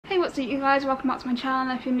What's up you guys, welcome back to my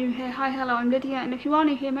channel. If you're new here, hi, hello, I'm Lydia, and if you are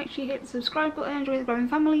new here, make sure you hit the subscribe button, join the growing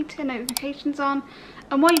family, turn notifications on,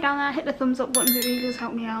 and while you're down there, hit the thumbs up button, it really does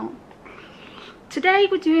help me out. Today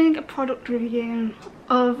we're doing a product review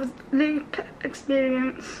of Loop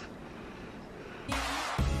Experience.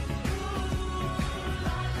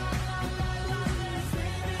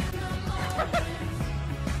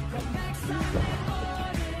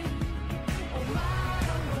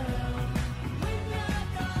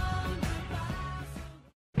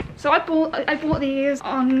 So I bought these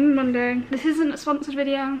on Monday. This isn't a sponsored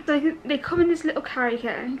video. So they come in this little carry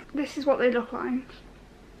case. This is what they look like.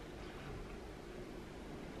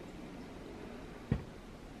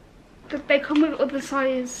 They come with other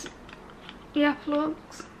size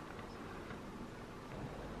earplugs.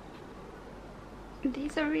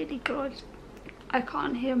 These are really good. I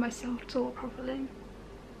can't hear myself talk properly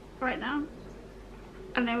right now.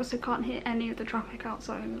 And I also can't hear any of the traffic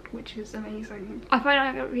outside, which is amazing. I find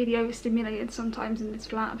I get really overstimulated sometimes in this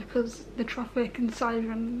flat because the traffic and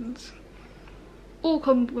sirens all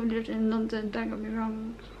come when we lived in London, don't get me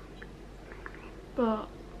wrong. But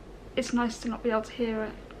it's nice to not be able to hear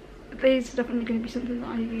it. These are definitely going to be something that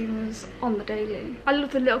I use on the daily. I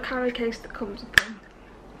love the little carry case that comes with them.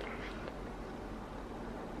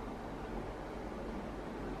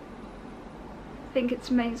 I think it's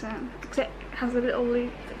amazing, except it has a little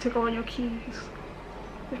loop to go on your keys,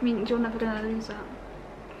 which means you're never going to lose that.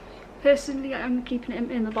 Personally, I'm keeping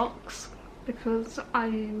it in the box because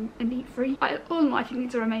I'm a neat freak. All in all, I think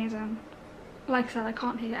these are amazing. Like I said, I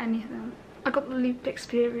can't hear anything. I got the Loop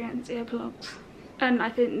Experience earplugs and I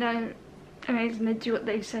think they're amazing. They do what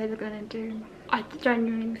they say they're going to do. I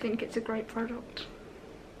genuinely think it's a great product.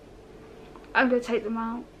 I'm going to take them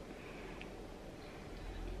out.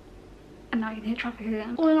 And now you can hear traffic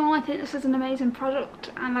again. All in all, I think this is an amazing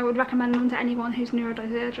product and I would recommend them to anyone who's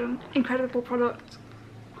neurodivergent. Incredible product.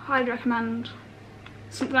 Highly recommend.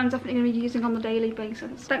 Something I'm definitely going to be using on the daily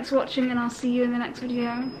basis. Thanks for watching and I'll see you in the next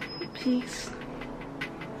video. Peace.